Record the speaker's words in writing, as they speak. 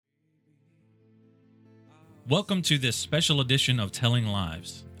Welcome to this special edition of Telling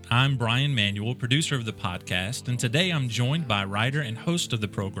Lives. I'm Brian Manuel, producer of the podcast, and today I'm joined by writer and host of the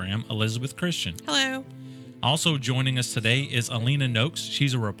program, Elizabeth Christian. Hello. Also joining us today is Alina Noakes.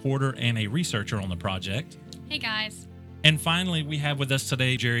 She's a reporter and a researcher on the project. Hey, guys. And finally, we have with us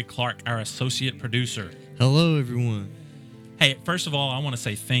today Jerry Clark, our associate producer. Hello, everyone. Hey, first of all, I want to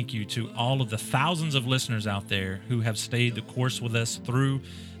say thank you to all of the thousands of listeners out there who have stayed the course with us through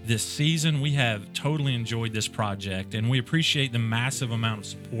this season. We have totally enjoyed this project, and we appreciate the massive amount of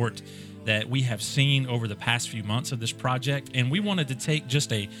support that we have seen over the past few months of this project. And we wanted to take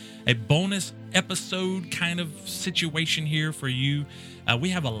just a bonus episode kind of situation here for you. We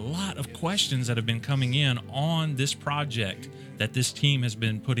have a lot of questions that have been coming in on this project that this team has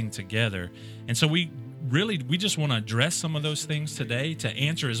been putting together. And so we just want to address some of those things today to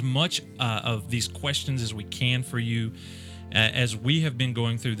answer as much of these questions as we can for you. As we have been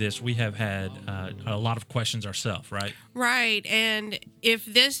going through this, we have had a lot of questions ourselves, right? Right. And if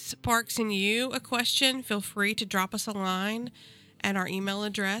this sparks in you a question, feel free to drop us a line at our email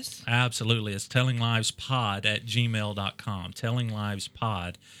address. Absolutely. It's tellinglivespod@gmail.com.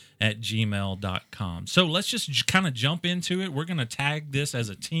 Tellinglivespod@gmail.com. So let's just kind of jump into it. We're going to tag this as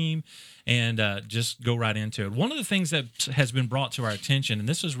a team and just go right into it. One of the things that has been brought to our attention, and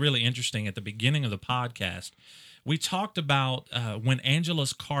this was really interesting at the beginning of the podcast, we talked about when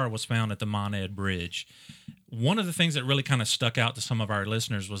Angela's car was found at the Mon Ed Bridge. One of the things that really kind of stuck out to some of our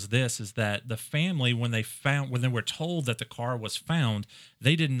listeners was is that the family, when they were told that the car was found,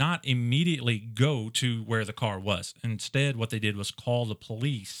 they did not immediately go to where the car was. Instead, what they did was call the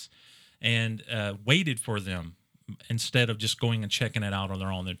police and waited for them instead of just going and checking it out on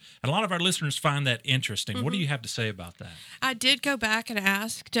their own. And a lot of our listeners find that interesting. Mm-hmm. What do you have to say about that? I did go back and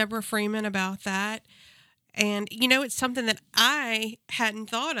ask Deborah Freeman about that. And, it's something that I hadn't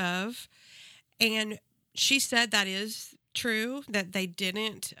thought of. And she said that is true, that they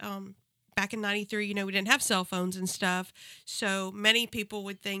didn't. Back in 93, we didn't have cell phones and stuff. So many people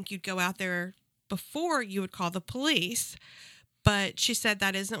would think you'd go out there before you would call the police. But she said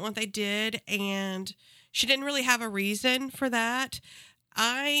that isn't what they did. And she didn't really have a reason for that.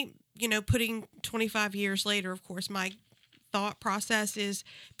 Putting 25 years later, of course, my thought process is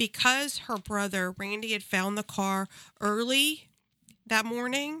because her brother Randy had found the car early that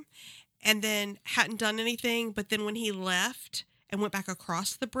morning and then hadn't done anything, but then when he left and went back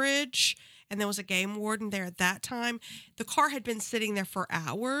across the bridge and there was a game warden there at that time, the car had been sitting there for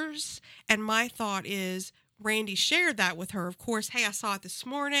hours. And my thought is Randy shared that with her. Of course, hey, I saw it this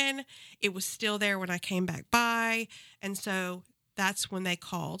morning. It was still there when I came back by. And so that's when they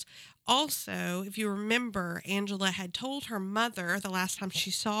called. Also, if you remember, Angela had told her mother the last time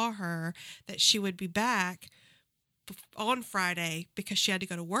she saw her that she would be back on Friday because she had to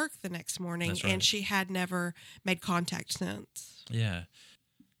go to work the next morning. That's right. And she had never made contact since. Yeah.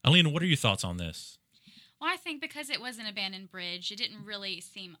 Alina, what are your thoughts on this? Well, I think because it was an abandoned bridge, it didn't really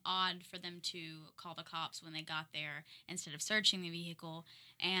seem odd for them to call the cops when they got there instead of searching the vehicle.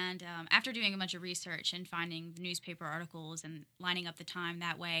 And after doing a bunch of research and finding the newspaper articles and lining up the time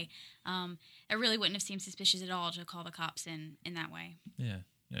that way, it really wouldn't have seemed suspicious at all to call the cops in that way. Yeah.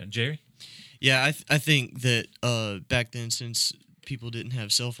 Jerry? Yeah, I think that back then, since people didn't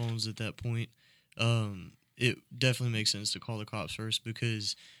have cell phones at that point, it definitely makes sense to call the cops first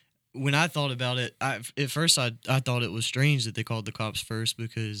because when I thought about it, at first I thought it was strange that they called the cops first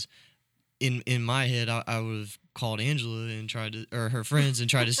because in my head I would have called Angela and or her friends and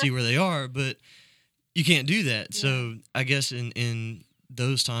tried to see where they are, but you can't do that. Yeah. So I guess in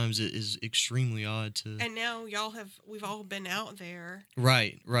those times it is extremely odd to. And now we've all been out there.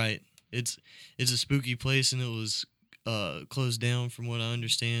 Right. It's a spooky place and it was closed down from what I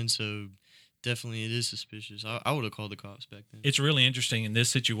understand. So. Definitely, it is suspicious. I would have called the cops back then. It's really interesting. In this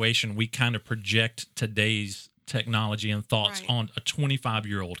situation, we kind of project today's technology and thoughts on a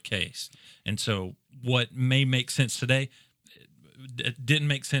 25-year-old case. And so what may make sense today, it didn't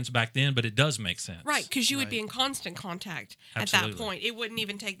make sense back then, but it does make sense. Right, because you would be in constant contact Absolutely. At that point. It wouldn't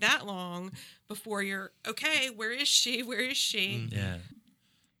even take that long before you're, okay, where is she? Where is she? Mm-hmm. Yeah.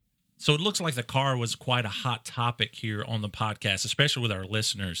 So it looks like the car was quite a hot topic here on the podcast, especially with our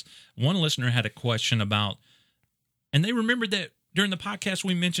listeners. One listener had a question about, and they remembered that during the podcast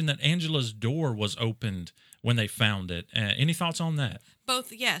we mentioned that Angela's door was opened when they found it. Any thoughts on that?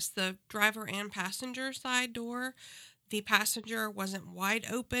 Both, yes, the driver and passenger side door. The passenger wasn't wide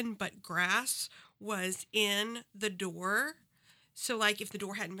open, but grass was in the door. So like if the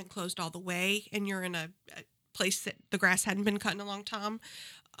door hadn't been closed all the way and you're in a place that the grass hadn't been cut in a long time,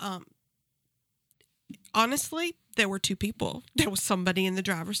 honestly, there were two people. There was somebody in the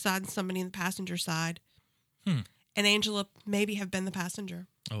driver's side and somebody in the passenger side. and Angela maybe have been the passenger.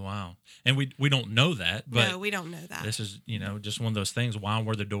 Oh, wow. And we don't know that, but No, we don't know that. this is, just one of those things. Why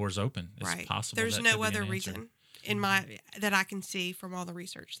were the doors open? It's Right. possible. There's that no could be an other answer. reason that I can see from all the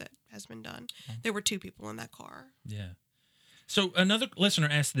research that has been done. There were 2 people in that car. Yeah. So another listener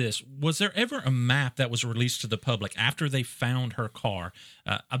asked this: was there ever a map that was released to the public after they found her car?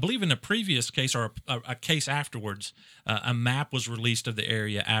 I believe in a previous case or a case afterwards, a map was released of the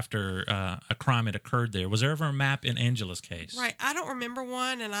area after a crime had occurred there. Was there ever a map in Angela's case? Right. I don't remember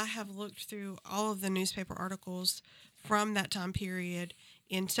one, and I have looked through all of the newspaper articles from that time period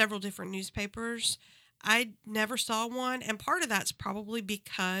in several different newspapers. I never saw one, and part of that's probably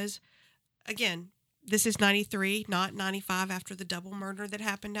because, again, this is 93, not 95 after the double murder that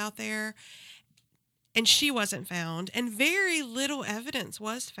happened out there. And she wasn't found. And very little evidence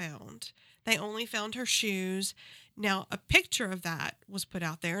was found. They only found her shoes. Now, a picture of that was put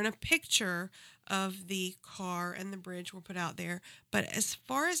out there, and a picture of the car and the bridge were put out there. But as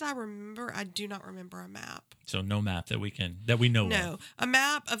far as I remember, I do not remember a map. So no map that we know of. No. A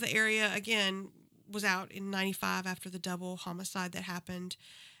map of the area, again, was out in 95 after the double homicide that happened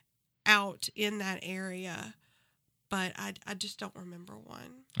out in that area, but I just don't remember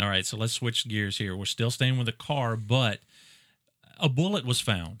one. All right, so let's switch gears here. We're still staying with the car, but a bullet was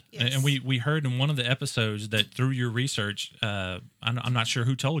found. Yes. And we heard in one of the episodes that through your research, I'm not sure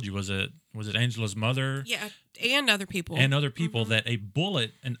who told you. Was it Angela's mother? Yeah, and other people. And other people that a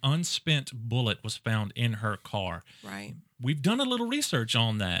bullet, an unspent bullet, was found in her car. Right. We've done a little research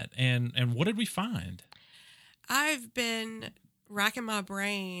on that, and what did we find? I've been racking my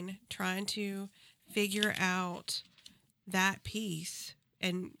brain trying to figure out that piece.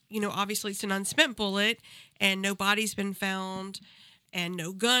 And, obviously it's an unspent bullet, and no body's been found, and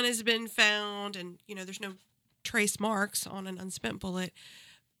no gun has been found, and, there's no trace marks on an unspent bullet.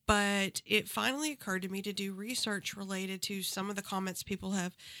 But it finally occurred to me to do research related to some of the comments people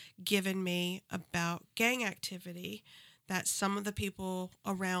have given me about gang activity, that some of the people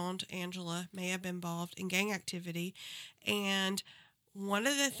around Angela may have been involved in gang activity. And one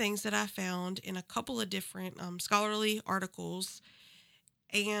of the things that I found in a couple of different scholarly articles,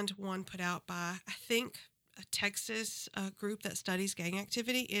 and one put out by, I think, a Texas group that studies gang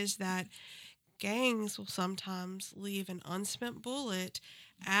activity, is that gangs will sometimes leave an unspent bullet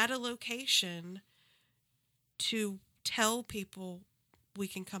at a location to tell people, we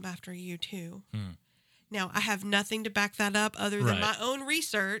can come after you too. Now, I have nothing to back that up other than my own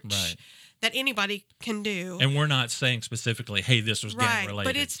research that anybody can do. And we're not saying specifically, hey, this was gang related.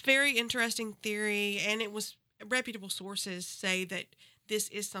 But it's very interesting theory, and it was reputable sources say that this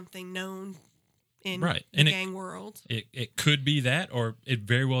is something known in the gang world. It could be that, or it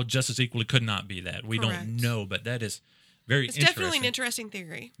very well just as equally could not be that. We don't know, but that is it's definitely an interesting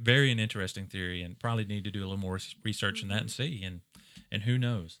theory. Very an interesting theory, and probably need to do a little more research on that and see, and who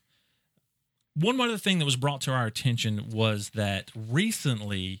knows. One other thing that was brought to our attention was that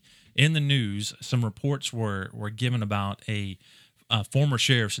recently in the news, some reports were given about a former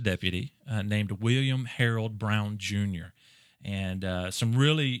sheriff's deputy named William Harold Brown Jr., and some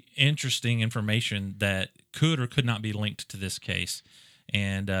really interesting information that could or could not be linked to this case.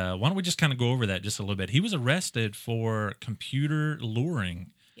 And why don't we just kind of go over that just a little bit? He was arrested for computer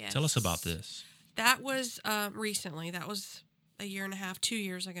luring. Yes. Tell us about this. That was recently. That was a year and a half, 2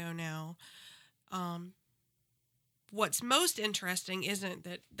 years ago now. What's most interesting isn't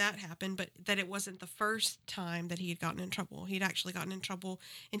that happened, but that it wasn't the first time that he had gotten in trouble. He'd actually gotten in trouble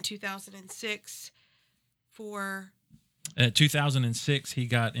in 2006 for... 2006, he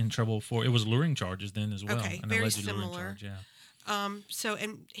got in trouble for, it was luring charges then as well. Okay, an very alleged luring similar. charge, yeah.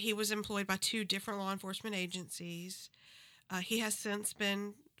 And he was employed by 2 different law enforcement agencies. He has since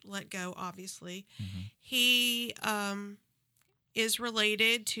been let go, obviously. Mm-hmm. He is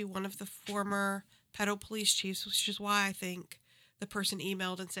related to one of the former Petal police chiefs, which is why I think the person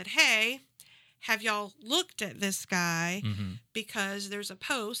emailed and said, hey, have y'all looked at this guy? Mm-hmm. Because there's a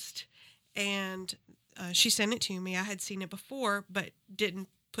post, and she sent it to me. I had seen it before, but didn't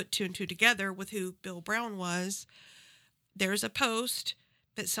put 2 and 2 together with who Bill Brown was. There's a post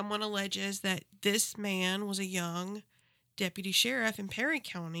that someone alleges that this man was a young deputy sheriff in Perry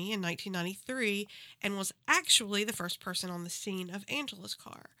County in 1993 and was actually the first person on the scene of Angela's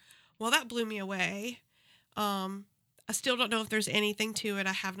car. Well, that blew me away. I still don't know if there's anything to it.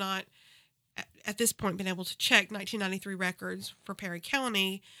 I have not, at this point, been able to check 1993 records for Perry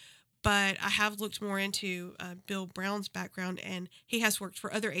County, but I have looked more into Bill Brown's background, and he has worked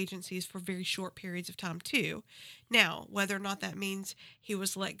for other agencies for very short periods of time, too. Now, whether or not that means he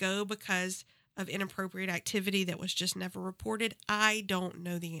was let go because of inappropriate activity that was just never reported, I don't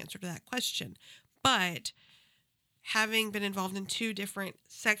know the answer to that question. But having been involved in 2 different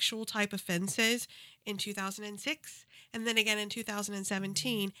sexual type offenses in 2006 and then again in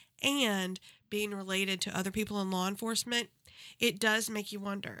 2017, and being related to other people in law enforcement, it does make you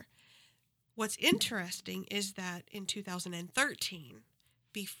wonder. What's interesting is that in 2013,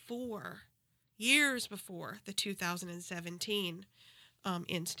 years before the 2017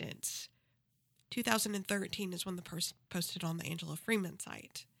 instance, 2013 is when the person posted on the Angela Freeman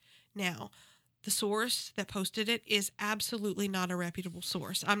site. Now, the source that posted it is absolutely not a reputable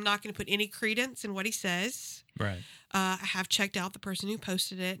source. I'm not going to put any credence in what he says. Right. I have checked out the person who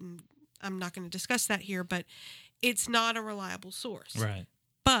posted it, and I'm not going to discuss that here, but it's not a reliable source. Right.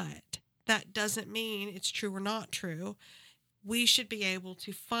 But that doesn't mean it's true or not true. We should be able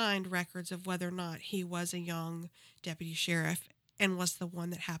to find records of whether or not he was a young deputy sheriff and was the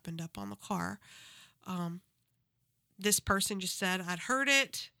one that happened up on the car. This person just said, I'd heard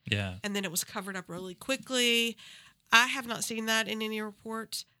it. Yeah. And then it was covered up really quickly. I have not seen that in any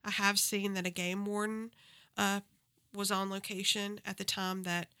reports. I have seen that a game warden was on location at the time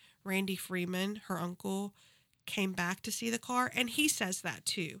that Randy Freeman, her uncle, came back to see the car. And he says that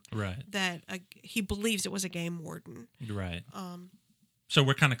too. Right. That he believes it was a game warden. Right. So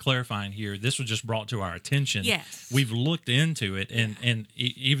we're kind of clarifying here. This was just brought to our attention. Yes. We've looked into it, and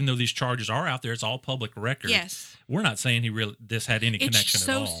even though these charges are out there, it's all public record. Yes. We're not saying this had any connection It's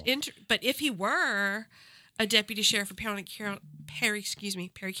so at all. but if he were a deputy sheriff of Perry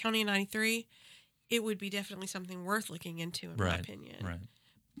County in 93, it would be definitely something worth looking into, in my opinion. Right.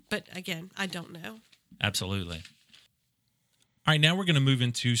 But again, I don't know. Absolutely. All right, now we're going to move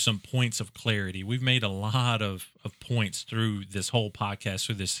into some points of clarity. We've made a lot of points through this whole podcast,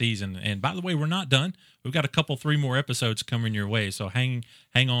 through this season. And by the way, we're not done. We've got 3 more episodes coming your way, so hang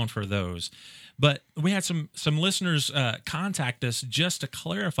on for those. But we had some listeners contact us just to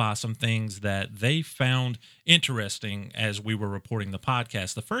clarify some things that they found interesting as we were reporting the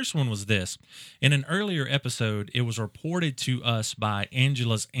podcast. The first one was this. In an earlier episode, it was reported to us by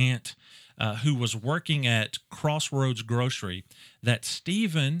Angela's aunt, who was working at Crossroads Grocery, that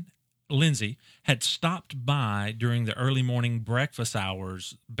Stephen Lindsay had stopped by during the early morning breakfast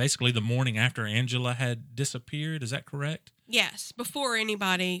hours, basically the morning after Angela had disappeared. Is that correct? Yes, before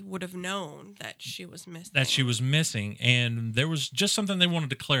anybody would have known that she was missing. And there was just something they wanted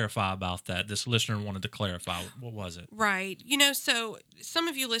to clarify about that. This listener wanted to clarify. What was it? Right. So some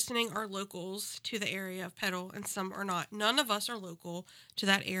of you listening are locals to the area of Petal, and some are not. None of us are local to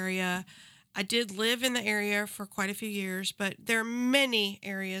that area. I did live in the area for quite a few years, but there are many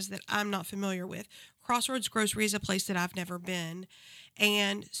areas that I'm not familiar with. Crossroads Grocery is a place that I've never been.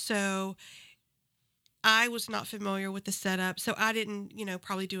 And so I was not familiar with the setup, so I didn't,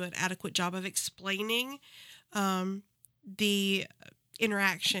 probably do an adequate job of explaining the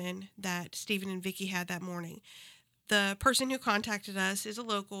interaction that Stephen and Vicky had that morning. The person who contacted us is a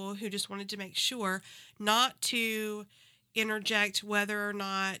local who just wanted to make sure not to interject whether or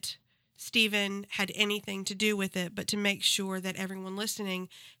not Stephen had anything to do with it, but to make sure that everyone listening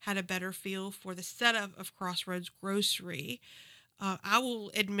had a better feel for the setup of Crossroads Grocery. I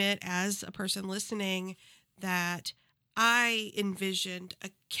will admit, as a person listening, that I envisioned a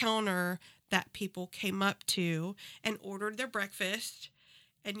counter that people came up to and ordered their breakfast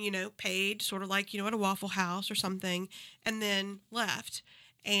and, paid sort of like, at a Waffle House or something, and then left.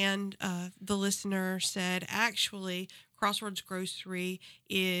 And the listener said, actually, Crossroads Grocery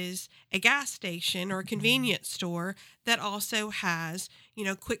is a gas station or a convenience store that also has,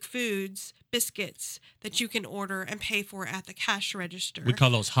 quick foods, biscuits that you can order and pay for at the cash register. We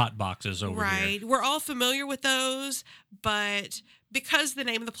call those hot boxes over here. Right. We're all familiar with those, but because the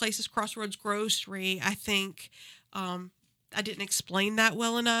name of the place is Crossroads Grocery, I think I didn't explain that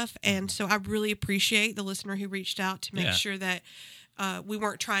well enough. And so I really appreciate the listener who reached out to make sure that we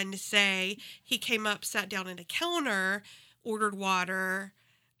weren't trying to say he came up, sat down at a counter, ordered water,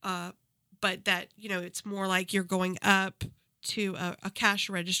 but that, it's more like you're going up to a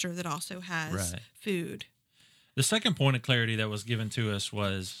cash register that also has food. The second point of clarity that was given to us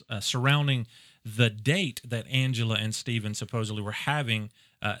was surrounding the date that Angela and Stephen supposedly were having,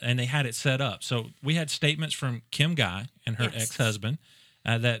 and they had it set up. So we had statements from Kim Guy and her ex-husband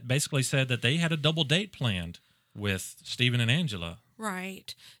that basically said that they had a double date planned with Stephen and Angela.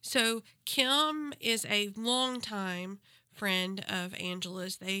 Right. So Kim is a longtime friend of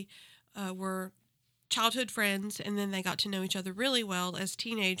Angela's. They were childhood friends, and then they got to know each other really well as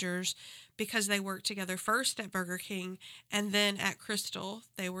teenagers because they worked together first at Burger King and then at Crystal.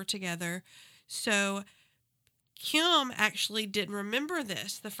 They were together. So Kim actually didn't remember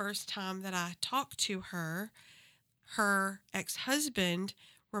this the first time that I talked to her. Her ex-husband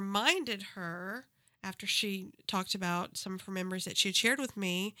reminded her after she talked about some of her memories that she had shared with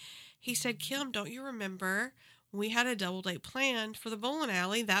me, he said, Kim, don't you remember we had a double date planned for the bowling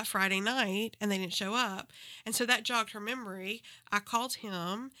alley that Friday night and they didn't show up? And so that jogged her memory. I called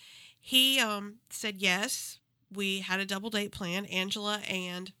him. He said, yes, we had a double date planned, Angela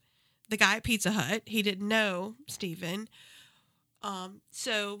and the guy at Pizza Hut. He didn't know Stephen.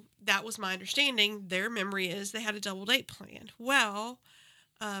 So that was my understanding. Their memory is they had a double date planned. Well,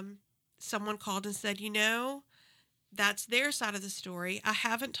 someone called and said, that's their side of the story. I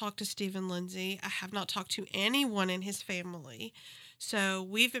haven't talked to Stephen Lindsay. I have not talked to anyone in his family. So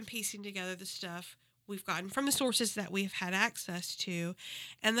we've been piecing together the stuff we've gotten from the sources that we've had access to.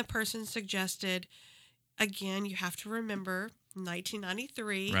 And the person suggested, again, you have to remember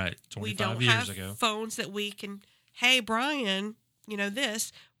 1993. Right, 25 we don't years have ago. phones that we can, hey, Brian,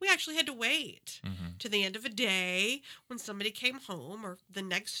 this. We actually had to wait to the end of a day when somebody came home or the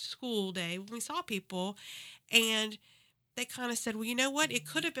next school day when we saw people. And they kind of said, well, you know what? It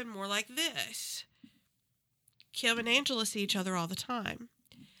could have been more like this. Kim and Angela see each other all the time.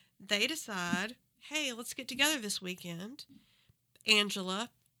 They decide, hey, let's get together this weekend. Angela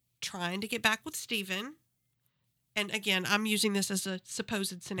trying to get back with Stephen. And again, I'm using this as a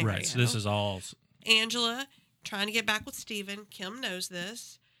supposed scenario. Right, so this is all... Angela trying to get back with Stephen. Kim knows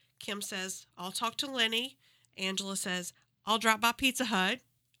this. Kim says, I'll talk to Lenny. Angela says, I'll drop by Pizza Hut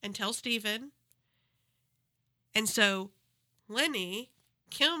and tell Stephen. And so Lenny,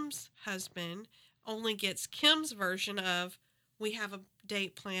 Kim's husband, only gets Kim's version of, we have a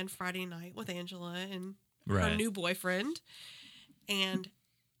date planned Friday night with Angela and her new boyfriend. And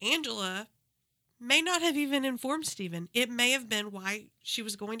Angela may not have even informed Stephen. It may have been why she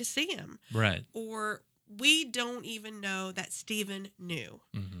was going to see him. Right. Or we don't even know that Stephen knew.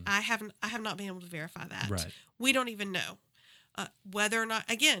 I have not been able to verify that. Right. We don't even know whether or not,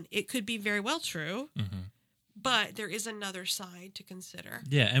 again, it could be very well true. But there is another side to consider.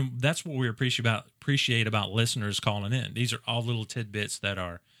 Yeah, and that's what we appreciate about listeners calling in. These are all little tidbits that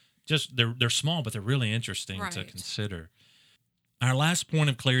are just they're small, but they're really interesting to consider. Our last point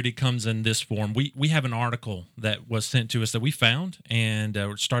of clarity comes in this form. We have an article that was sent to us that we found and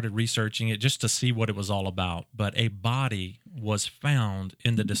started researching it just to see what it was all about. But a body was found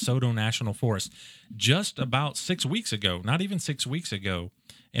in the DeSoto National Forest just about 6 weeks ago, not even 6 weeks ago.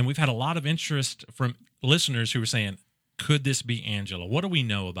 And we've had a lot of interest from listeners who were saying, could this be Angela? What do we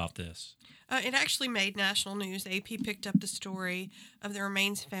know about this? It actually made national news. AP picked up the story of the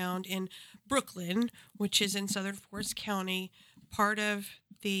remains found in Brooklyn, which is in Southern Forest County. Part of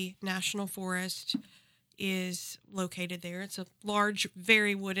the National Forest is located there. It's a large,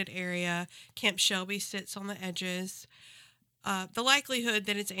 very wooded area. Camp Shelby sits on the edges. The likelihood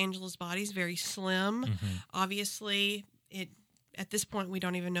that it's Angela's body is very slim. Obviously, at this point, we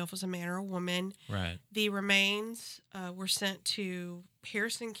don't even know if it was a man or a woman. Right. The remains were sent to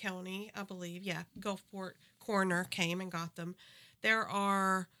Harrison County, I believe. Yeah, Gulfport coroner came and got them. There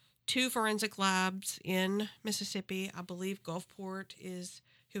are 2 forensic labs in Mississippi. I believe Gulfport is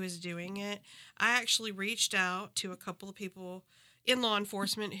who is doing it. I actually reached out to a couple of people in law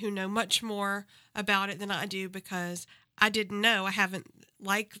enforcement who know much more about it than I do because I didn't know. I haven't,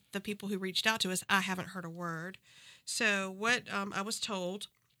 like the people who reached out to us, I haven't heard a word. So what I was told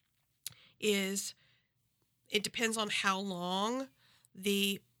is it depends on how long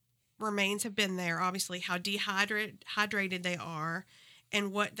the remains have been there, obviously how dehydrated they are,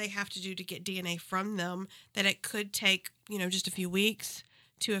 and what they have to do to get DNA from them, that it could take, just a few weeks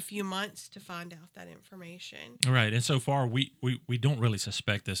to a few months to find out that information. Right. And so far, we don't really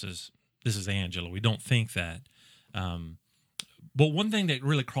suspect this is Angela. We don't think that. But one thing that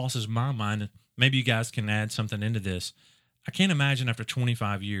really crosses my mind, maybe you guys can add something into this. I can't imagine after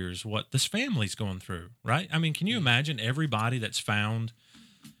 25 years what this family's going through, right? I mean, can you imagine everybody that's found,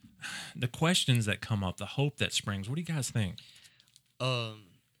 the questions that come up, the hope that springs? What do you guys think? Well,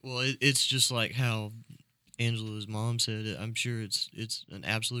 it's just like how Angela's mom said it. I'm sure it's an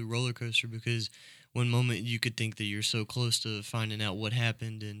absolute roller coaster because one moment you could think that you're so close to finding out what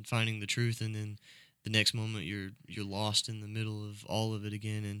happened and finding the truth, and then the next moment you're lost in the middle of all of it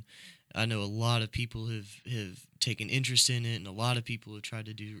again. And I know a lot of people have taken interest in it, and a lot of people have tried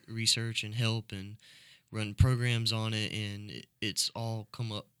to do research and help and run programs on it, and it's all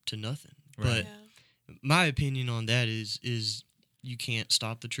come up to nothing. Right. But my opinion on that is you can't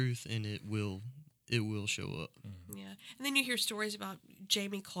stop the truth, and it will show up. Yeah. And then you hear stories about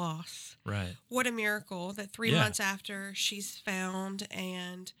Jamie Kloss. Right. What a miracle that 3 months after she's found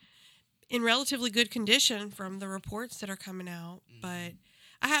and in relatively good condition from the reports that are coming out. But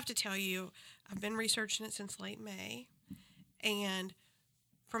I have to tell you, I've been researching it since late May. And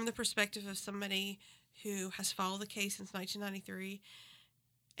from the perspective of somebody who has followed the case since 1993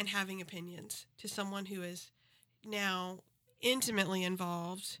 and having opinions to someone who is now intimately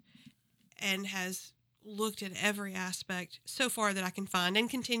involved and has looked at every aspect so far that I can find and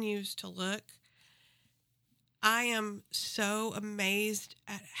continues to look. I am so amazed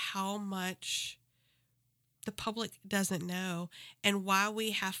at how much the public doesn't know and why we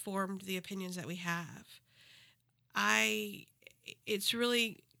have formed the opinions that we have.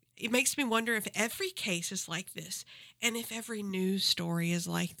 It makes me wonder if every case is like this and if every news story is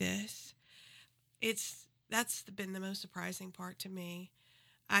like this. That's been the most surprising part to me.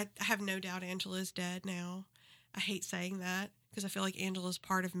 I have no doubt Angela is dead now. I hate saying that because I feel like Angela's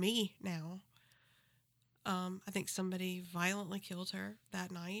part of me now. I think somebody violently killed her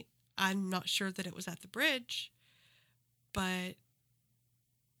that night. I'm not sure that it was at the bridge, but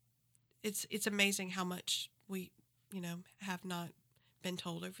it's amazing how much we, have not been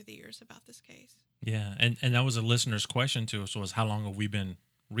told over the years about this case. Yeah, and that was a listener's question to us, was how long have we been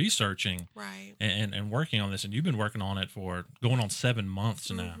researching Right. and working on this? And you've been working on it for going on 7 months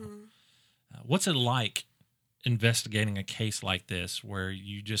now. What's it like investigating a case like this where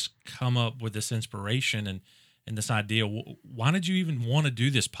you just come up with this inspiration and this idea? Why did you even want to do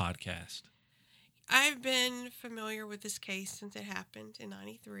this podcast? I've been familiar with this case since it happened in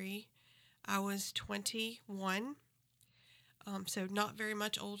 93. I was 21, so not very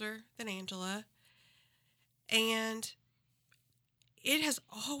much older than Angela. And it has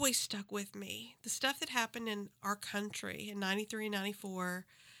always stuck with me. The stuff that happened in our country in 93 and 94,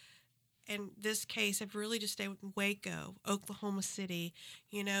 and this case have really just stayed with Waco, Oklahoma City,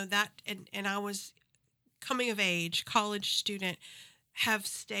 that, and I was coming of age, college student, have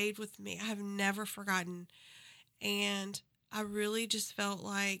stayed with me. I have never forgotten. And I really just felt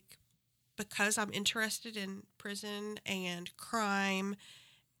like, because I'm interested in prison and crime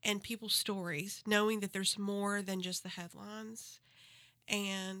and people's stories, knowing that there's more than just the headlines.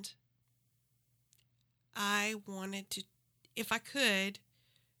 And I wanted to, if I could,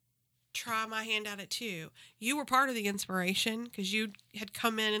 try my hand at it too. You were part of the inspiration because you had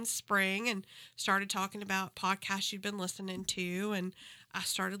come in spring and started talking about podcasts you'd been listening to. And I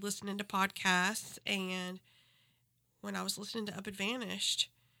started listening to podcasts. And when I was listening to Up Advantaged,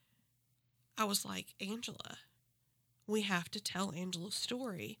 I was like, Angela, we have to tell Angela's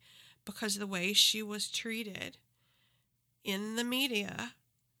story, because the way she was treated in the media,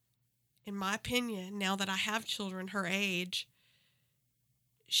 in my opinion, now that I have children her age,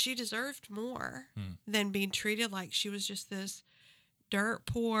 she deserved more than being treated like she was just this dirt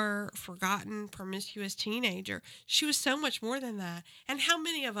poor, forgotten, promiscuous teenager. She was so much more than that. And how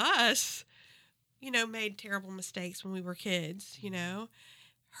many of us, made terrible mistakes when we were kids,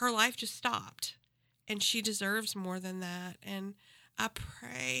 Her life just stopped, and she deserves more than that. And I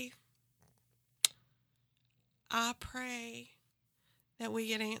pray that we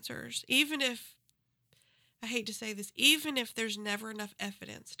get answers, even if, I hate to say this, even if there's never enough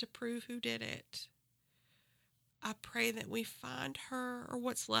evidence to prove who did it. I pray that we find her, or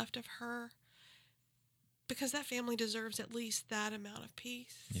what's left of her, because that family deserves at least that amount of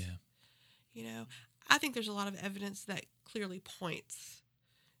peace. Yeah. I think there's a lot of evidence that clearly points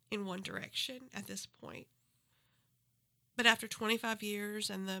in one direction at this point. But after 25 years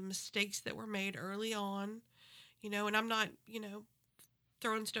and the mistakes that were made early on, and I'm not,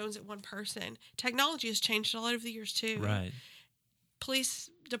 throwing stones at one person. Technology has changed a lot over the years too. Right.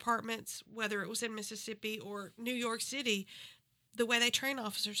 Police departments, whether it was in Mississippi or New York City, the way they train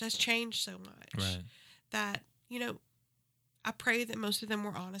officers has changed so much. Right. That, I pray that most of them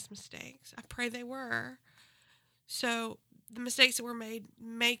were honest mistakes. I pray they were. So the mistakes that were made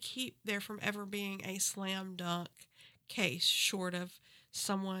may keep there from ever being a slam dunk case, short of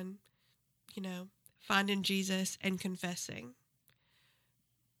someone, finding Jesus and confessing.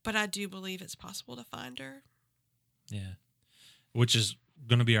 But I do believe it's possible to find her. Yeah. Which is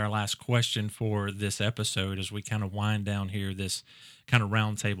going to be our last question for this episode as we kind of wind down here, this kind of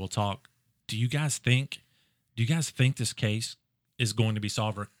roundtable talk. Do you guys think this case is going to be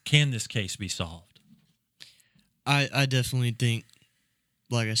solved, or can this case be solved? I definitely think,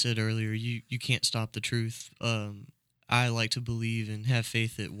 like I said earlier, you can't stop the truth. I like to believe and have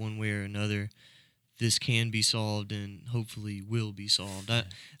faith that one way or another, this can be solved and hopefully will be solved.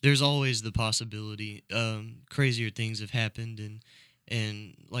 There's always the possibility. Crazier things have happened,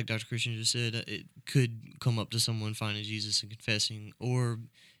 and like Dr. Christian just said, it could come up to someone finding Jesus and confessing, or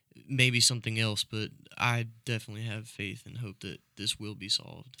maybe something else. But I definitely have faith and hope that this will be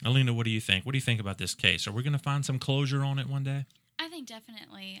solved. Alina, what do you think? What do you think about this case? Are we going to find some closure on it one day? I think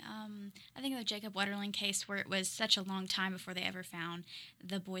definitely. I think the Jacob Wetterling case, where it was such a long time before they ever found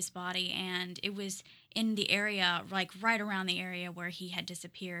the boy's body, and it was in the area, like right around the area where he had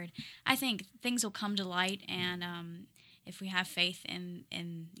disappeared. I think things will come to light, and if we have faith in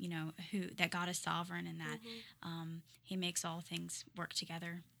who that God is sovereign and that He makes all things work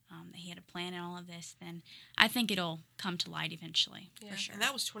together. That He had a plan in all of this, then I think it'll come to light eventually, for sure. And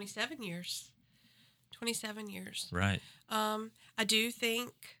that was 27 years. 27 years. Right. I do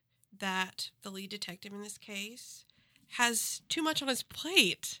think that the lead detective in this case has too much on his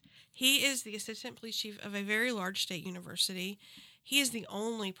plate. He is the assistant police chief of a very large state university. He is the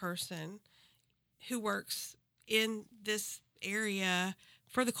only person who works in this area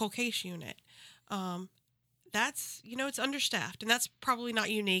for the cold case unit. That's, it's understaffed, and that's probably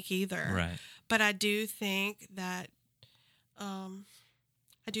not unique either. Right. But I do think that,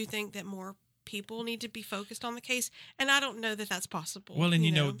 more people need to be focused on the case, and I don't know that that's possible. Well,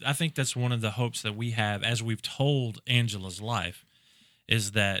 and I think that's one of the hopes that we have as we've told Angela's life,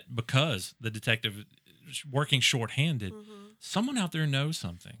 is that because the detective is working shorthanded, someone out there knows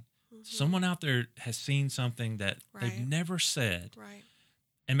something. Someone out there has seen something that they've never said. Right.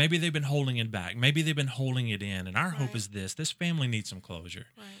 And maybe they've been holding it back. Maybe they've been holding it in. And our hope is this family needs some closure.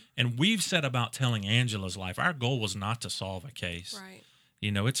 Right. And we've set about telling Angela's life. Our goal was not to solve a case. Right.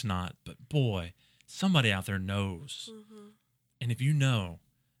 It's not. But boy, somebody out there knows. And if you know,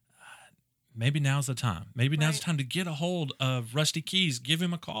 maybe now's the time. Maybe now's the time to get a hold of Rusty Keys. Give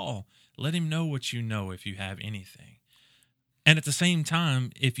him a call. Let him know what you know if you have anything. And at the same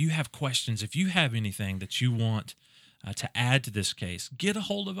time, if you have questions, if you have anything that you want to add to this case, get a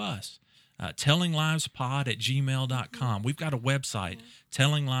hold of us. tellinglivespod@gmail.com. We've got a website,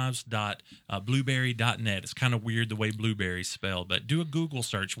 tellinglives.blueberry.net. It's kind of weird the way blueberry's spelled, but do a Google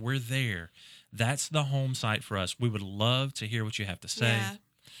search. We're there. That's the home site for us. We would love to hear what you have to say. Yeah.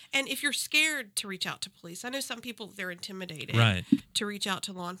 And if you're scared to reach out to police, I know some people, they're intimidated to reach out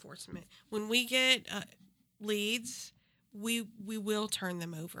to law enforcement. When we get leads, we will turn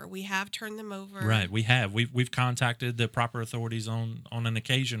them over. We have turned them over. Right, we have. We've contacted the proper authorities on an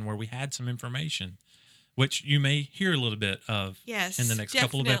occasion where we had some information, which you may hear a little bit of in the next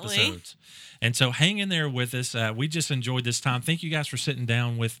couple of episodes. And so hang in there with us. We just enjoyed this time. Thank you guys for sitting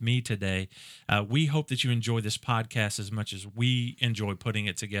down with me today. We hope that you enjoy this podcast as much as we enjoy putting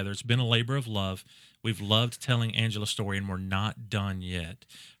it together. It's been a labor of love. We've loved telling Angela's story, and we're not done yet.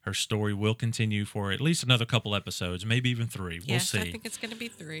 Her story will continue for at least another couple episodes, maybe even 3. We'll see. I think it's going to be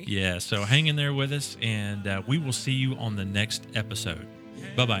 3. Yeah, so hang in there with us, and we will see you on the next episode.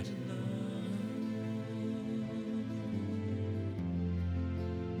 Bye-bye.